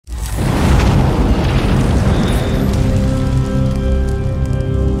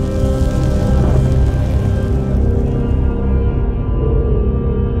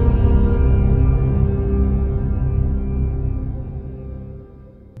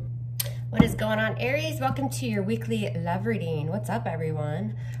What is going on, Aries? Welcome to your weekly love reading. What's up,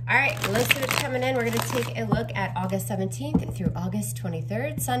 everyone? All right, let's see what's coming in. We're going to take a look at August 17th through August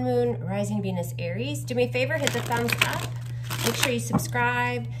 23rd. Sun, Moon, Rising, Venus, Aries. Do me a favor, hit the thumbs up. Make sure you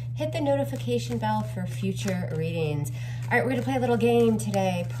subscribe. Hit the notification bell for future readings. All right, we're going to play a little game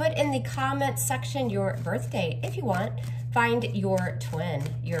today. Put in the comments section your birth date if you want. Find your twin,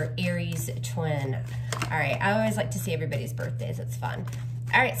 your Aries twin. All right, I always like to see everybody's birthdays. It's fun.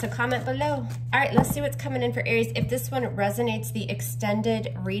 All right, so comment below. All right, let's see what's coming in for Aries. If this one resonates, the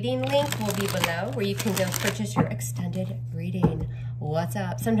extended reading link will be below where you can go purchase your extended reading. What's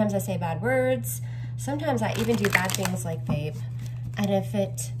up? Sometimes I say bad words. Sometimes I even do bad things like babe. And if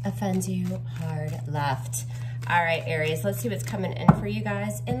it offends you, hard left. All right, Aries, let's see what's coming in for you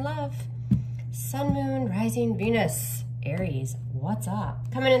guys in love. Sun, Moon, Rising, Venus, Aries, what's up?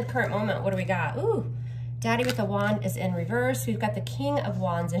 Coming in the current moment, what do we got? Ooh. Daddy with the wand is in reverse. We've got the King of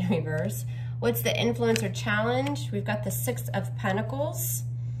Wands in reverse. What's the influence or challenge? We've got the Six of Pentacles.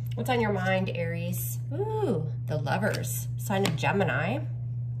 What's on your mind, Aries? Ooh, the Lovers, sign of Gemini.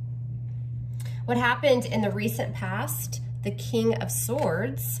 What happened in the recent past? The King of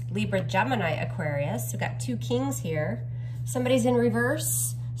Swords, Libra, Gemini, Aquarius. We've got two kings here. Somebody's in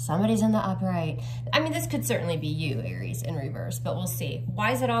reverse. Somebody's in the upright. I mean, this could certainly be you, Aries, in reverse, but we'll see.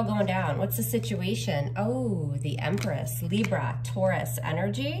 Why is it all going down? What's the situation? Oh, the Empress, Libra, Taurus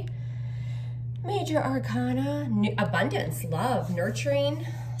energy. Major Arcana, abundance, love, nurturing.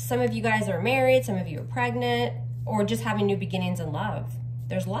 Some of you guys are married, some of you are pregnant, or just having new beginnings in love.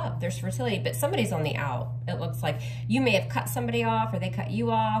 There's love, there's fertility, but somebody's on the out. It looks like you may have cut somebody off or they cut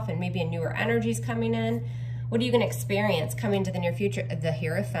you off and maybe a newer energy's coming in. What are you going to experience coming to the near future? The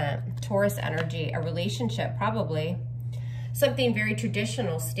Hierophant, Taurus energy, a relationship probably. Something very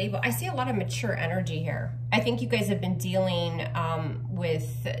traditional, stable. I see a lot of mature energy here. I think you guys have been dealing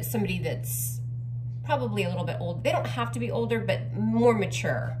with somebody that's probably a little bit old. They don't have to be older, but more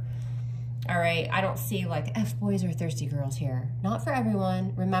mature. All right, I don't see like F-boys or thirsty girls here. Not for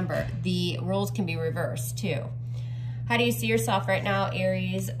everyone. Remember, the roles can be reversed too. How do you see yourself right now,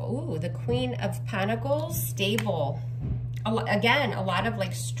 Aries? Ooh, the Queen of Pentacles, stable. Again, a lot of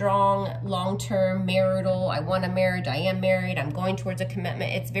like strong, long-term marital. I want a marriage, I am married, I'm going towards a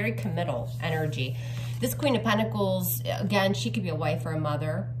commitment. It's very committal energy. This Queen of Pentacles, again, she could be a wife or a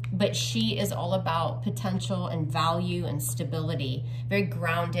mother, but she is all about potential and value and stability. Very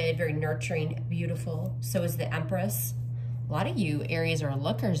grounded, very nurturing, beautiful. So is the Empress. A lot of you Aries are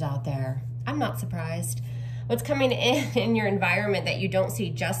lookers out there. I'm not surprised. What's coming in your environment that you don't see?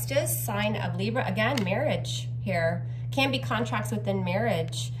 Justice, sign of Libra. Again, marriage here. Can be contracts within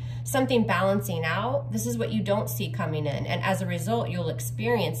marriage. Something balancing out. This is what you don't see coming in. And as a result, you'll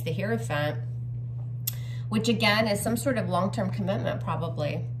experience the Hierophant, which again is some sort of long-term commitment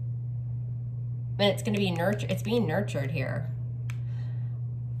probably. And it's going to be nurtured. It's being nurtured here.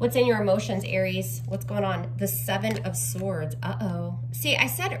 What's in your emotions, Aries? What's going on? The Seven of Swords. Uh-oh. See, I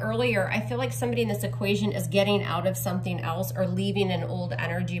said earlier, I feel like somebody in this equation is getting out of something else or leaving an old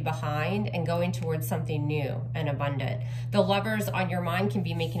energy behind and going towards something new and abundant. The Lovers on your mind can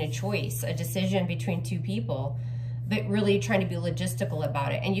be making a choice, a decision between two people, but really trying to be logistical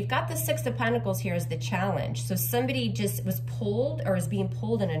about it. And you've got the Six of Pentacles here as the challenge. So somebody just was pulled or is being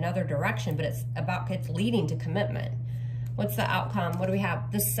pulled in another direction, but it's leading to commitment. What's the outcome? What do we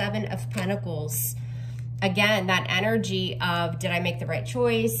have? The Seven of Pentacles. Again, that energy of, did I make the right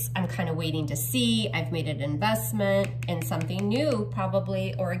choice? I'm kind of waiting to see. I've made an investment in something new,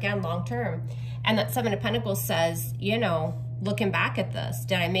 probably, or again, long-term. And that Seven of Pentacles says, you know, looking back at this,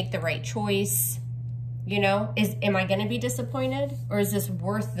 did I make the right choice? You know, am I going to be disappointed? Or is this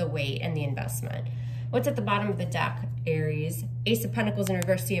worth the wait and the investment? What's at the bottom of the deck, Aries? Ace of Pentacles in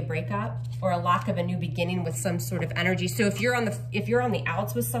reverse, see a breakup or a lack of a new beginning with some sort of energy. So if you're on the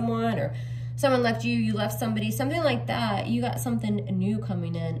outs with someone, or someone left you, you left somebody, something like that, you got something new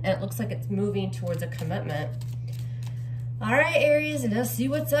coming in, and it looks like it's moving towards a commitment. All right, Aries, let's see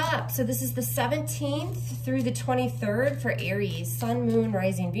what's up. So this is the 17th through the 23rd for Aries. Sun, Moon,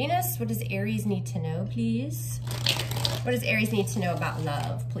 Rising, Venus. What does Aries need to know, please? What does Aries need to know about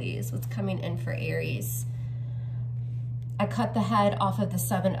love, please? What's coming in for Aries? I cut the head off of the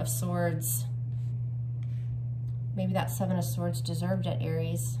Seven of Swords. Maybe that Seven of Swords deserved it,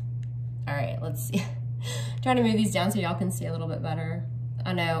 Aries. All right, let's see. Trying to move these down so y'all can see a little bit better.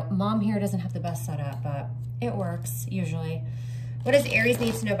 I know, Mom here doesn't have the best setup, but it works, usually. What does Aries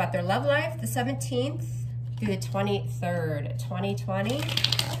need to know about their love life? The 17th through the 23rd, 2020.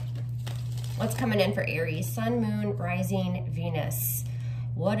 What's coming in for Aries? Sun, Moon, Rising, Venus.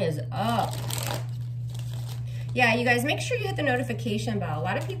 What is up? Yeah, you guys, make sure you hit the notification bell. A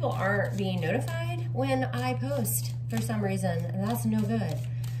lot of people aren't being notified when I post for some reason, and that's no good.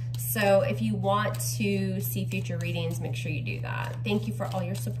 So if you want to see future readings, make sure you do that. Thank you for all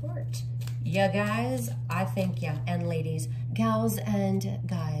your support. Yeah, guys, I thank you. And ladies, gals and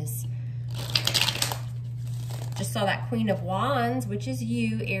guys. Just saw that Queen of Wands, which is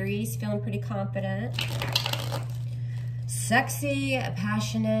you, Aries, feeling pretty confident. Sexy,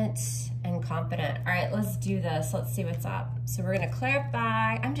 passionate, and confident. All right, let's do this. Let's see what's up. So we're going to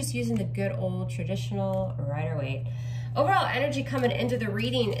clarify. I'm just using the good old traditional Rider-Waite. Overall energy coming into the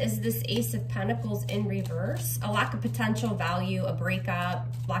reading is this Ace of Pentacles in reverse. A lack of potential, value, a breakup,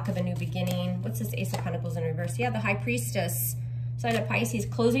 lack of a new beginning. What's this Ace of Pentacles in reverse? Yeah, the High Priestess, sign of Pisces,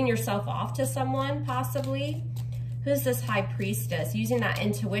 closing yourself off to someone, possibly. Who's this High Priestess? Using that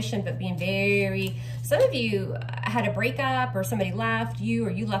intuition, but being very... Some of you had a breakup, or somebody left you, or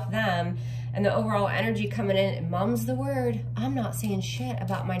you left them, and the overall energy coming in, mum's the word. I'm not saying shit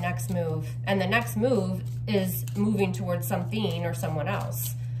about my next move. And the next move is moving towards something or someone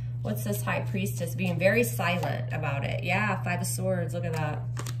else. What's this High Priestess? Being very silent about it. Yeah, Five of Swords, look at that.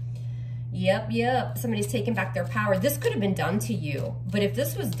 Yep. Somebody's taking back their power. This could have been done to you, but if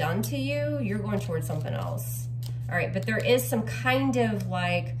this was done to you, you're going towards something else. All right, but there is some kind of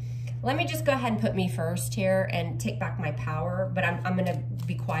like, let me just go ahead and put me first here and take back my power, but I'm going to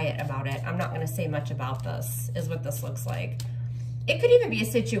be quiet about it. I'm not going to say much about this, is what this looks like. It could even be a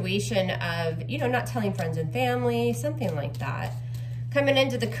situation of, you know, not telling friends and family, something like that. Coming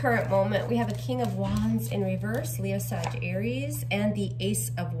into the current moment, we have a King of Wands in reverse, Leo, Sag, Aries, and the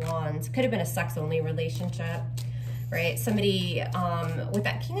Ace of Wands. Could have been a sex-only relationship. Right, somebody with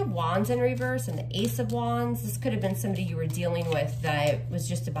that King of Wands in reverse and the Ace of Wands, this could have been somebody you were dealing with that was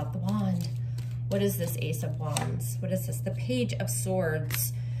just about the wand. What is this Ace of Wands? What is this? The Page of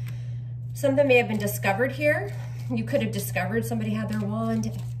Swords. Something may have been discovered here. You could have discovered somebody had their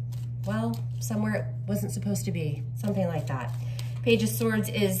wand, well, somewhere it wasn't supposed to be, something like that. Page of Swords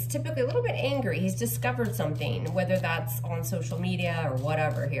is typically a little bit angry. He's discovered something, whether that's on social media or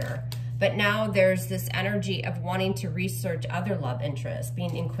whatever here. But now there's this energy of wanting to research other love interests,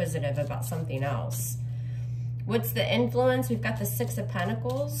 being inquisitive about something else. What's the influence? We've got the Six of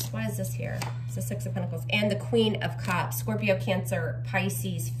Pentacles. Why is this here? It's the Six of Pentacles. And the Queen of Cups, Scorpio, Cancer,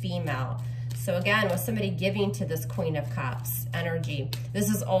 Pisces, female. So again, with somebody giving to this Queen of Cups energy, this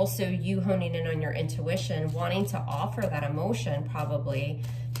is also you honing in on your intuition, wanting to offer that emotion probably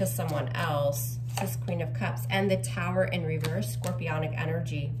to someone else. This Queen of Cups and the Tower in reverse, Scorpionic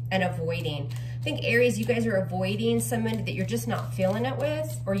energy, and avoiding. I think Aries, you guys are avoiding somebody that you're just not feeling it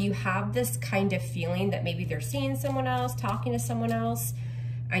with, or you have this kind of feeling that maybe they're seeing someone else, talking to someone else,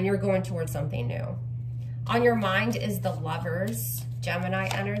 and you're going towards something new. On your mind is the Lovers, Gemini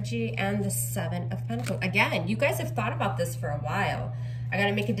energy, and the Seven of Pentacles. Again, you guys have thought about this for a while. I got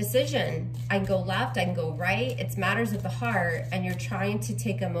to make a decision. I can go left, I can go right. It's matters of the heart, and you're trying to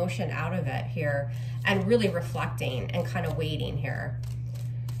take emotion out of it here and really reflecting and kind of waiting here.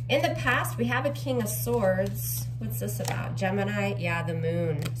 In the past, we have a King of Swords. What's this about? Gemini, yeah, the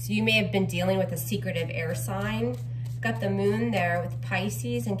Moon. So you may have been dealing with a secretive air sign. Got the Moon there with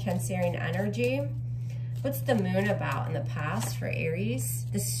Pisces and Cancerian energy. What's the Moon about in the past for Aries?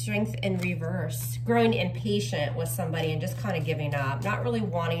 The Strength in reverse, growing impatient with somebody and just kind of giving up, not really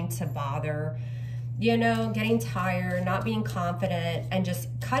wanting to bother, you know, getting tired, not being confident, and just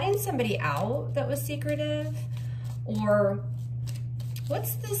cutting somebody out that was secretive. Or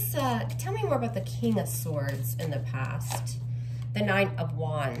what's this, tell me more about the King of Swords in the past. The Nine of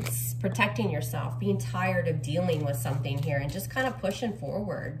Wands, protecting yourself, being tired of dealing with something here and just kind of pushing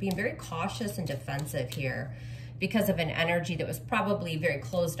forward, being very cautious and defensive here because of an energy that was probably very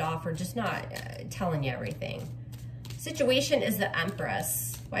closed off or just not telling you everything. Situation is the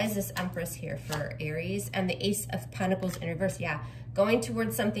Empress. Why is this Empress here for Aries? And the Ace of Pentacles in reverse. Yeah, going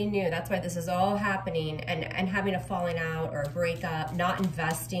towards something new. That's why this is all happening, and having a falling out or a breakup, not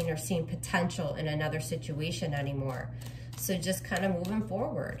investing or seeing potential in another situation anymore. So just kind of moving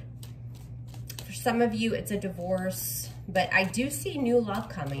forward. For some of you, it's a divorce, but I do see new love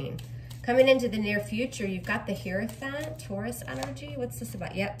coming. Coming into the near future, you've got the Hierophant, Taurus energy. What's this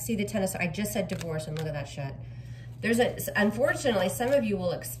about? Yep, see the Ten of Swords. I just said divorce, and look at that shit. Unfortunately, some of you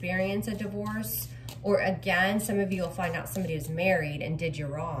will experience a divorce, or again, some of you will find out somebody is married and did you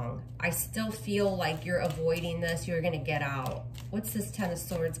wrong. I still feel like you're avoiding this. You're going to get out. What's this Ten of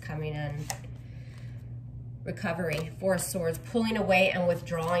Swords coming in? Recovery, Four of Swords, pulling away and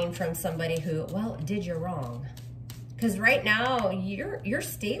withdrawing from somebody who, well, did you wrong. Because right now, you're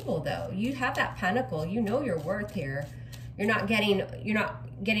stable, though. You have that pentacle. You know your worth here. You're not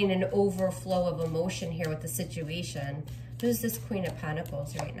getting an overflow of emotion here with the situation. Who's this Queen of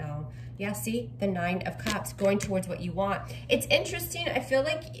Pentacles right now? Yeah, see? The Nine of Cups, going towards what you want. It's interesting. I feel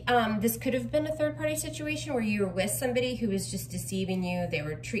like this could have been a third-party situation where you were with somebody who was just deceiving you. They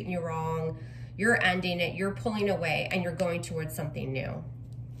were treating you wrong. You're ending it. You're pulling away, and you're going towards something new.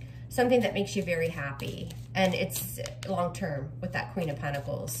 Something that makes you very happy. And it's long-term with that Queen of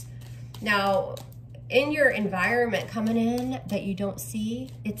Pentacles. Now, in your environment coming in that you don't see,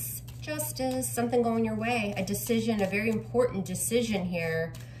 it's justice, something going your way, a decision, a very important decision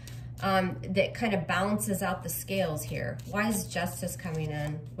here that kind of balances out the scales here. Why is justice coming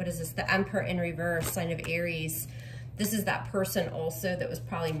in? What is this? The Emperor in reverse, sign of Aries. This is that person also that was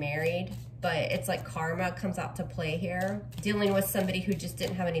probably married, but it's like karma comes out to play here. Dealing with somebody who just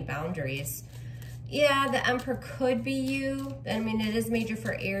didn't have any boundaries. Yeah, the Emperor could be you. I mean, it is major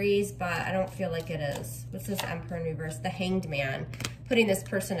for Aries, but I don't feel like it is. What's this Emperor in reverse? The Hanged Man. Putting this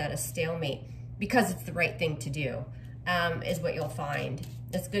person at a stalemate because it's the right thing to do is what you'll find.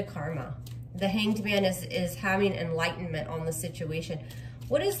 It's good karma. The Hanged Man is having enlightenment on the situation.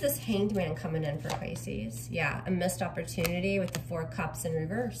 What is this Hanged Man coming in for Pisces? Yeah, a missed opportunity with the Four of Cups in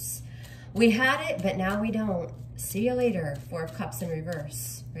reverse. We had it, but now we don't. See you later, Four of Cups in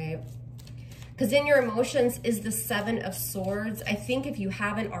reverse, right? Because in your emotions is the Seven of Swords. I think if you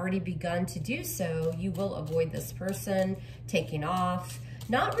haven't already begun to do so, you will avoid this person, taking off,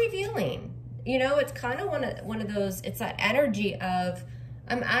 not revealing. You know, it's kind of one of those, it's that energy of,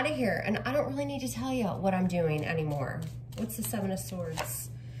 I'm out of here, and I don't really need to tell you what I'm doing anymore. What's the Seven of Swords?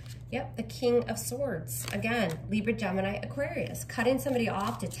 Yep, the King of Swords. Again, Libra, Gemini, Aquarius. Cutting somebody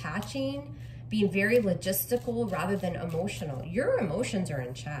off, detaching, being very logistical rather than emotional. Your emotions are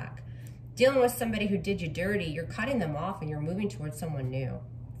in check. Dealing with somebody who did you dirty, you're cutting them off and you're moving towards someone new.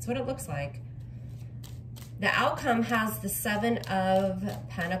 That's what it looks like. The outcome has the Seven of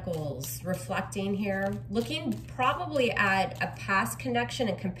Pentacles reflecting here, looking probably at a past connection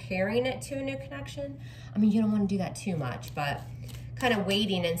and comparing it to a new connection. I mean, you don't want to do that too much, but kind of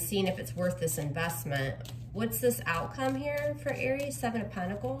waiting and seeing if it's worth this investment. What's this outcome here for Aries? Seven of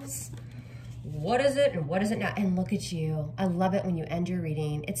Pentacles. What is it and what is it now? And look at you. I love it when you end your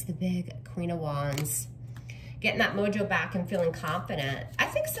reading. It's the big Queen of Wands. Getting that mojo back and feeling confident. I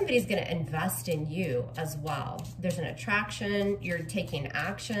think somebody's going to invest in you as well. There's an attraction. You're taking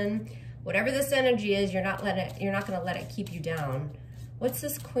action. Whatever this energy is, you're not going to let it keep you down. What's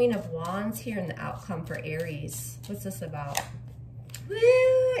this Queen of Wands here in the outcome for Aries? What's this about? Woo!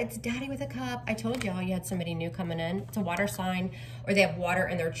 It's Daddy with a Cup. I told y'all you had somebody new coming in. It's a water sign, or they have water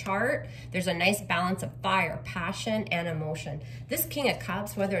in their chart. There's a nice balance of fire, passion, and emotion. This King of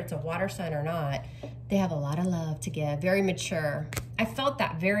Cups, whether it's a water sign or not, they have a lot of love to give. Very mature. I felt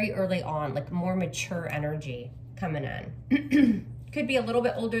that very early on, like more mature energy coming in. Could be a little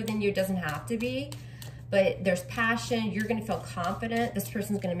bit older than you. It doesn't have to be. But there's passion. You're going to feel confident. This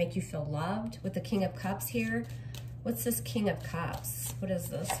person's going to make you feel loved with the King of Cups here. What's this King of Cups? What is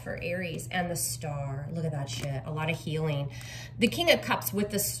this for Aries? And the Star. Look at that shit. A lot of healing. The King of Cups with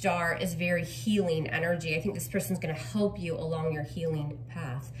the Star is very healing energy. I think this person's going to help you along your healing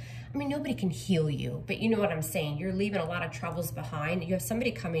path. I mean, nobody can heal you, but you know what I'm saying. You're leaving a lot of troubles behind. You have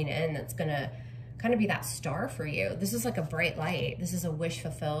somebody coming in that's going to kind of be that star for you. This is like a bright light. This is a wish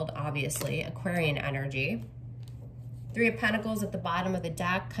fulfilled, obviously. Aquarian energy. Three of Pentacles at the bottom of the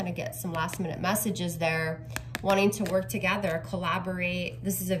deck. Kind of get some last minute messages there. Wanting to work together, collaborate.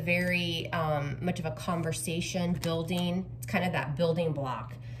 This is a very much of a conversation, building. It's kind of that building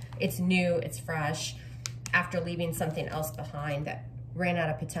block. It's new, it's fresh, after leaving something else behind that ran out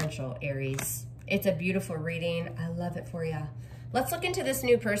of potential, Aries. It's a beautiful reading. I love it for you. Let's look into this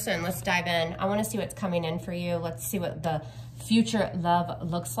new person. Let's dive in. I want to see what's coming in for you. Let's see what the future love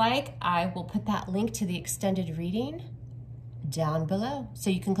looks like. I will put that link to the extended reading down below, so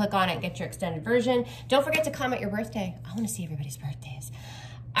you can click on it and get your extended version. Don't forget to comment your birthday. I want to see everybody's birthdays.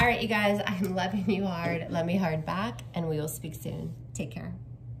 All right, you guys, I'm loving you hard. Love me hard back, and we will speak soon. Take care.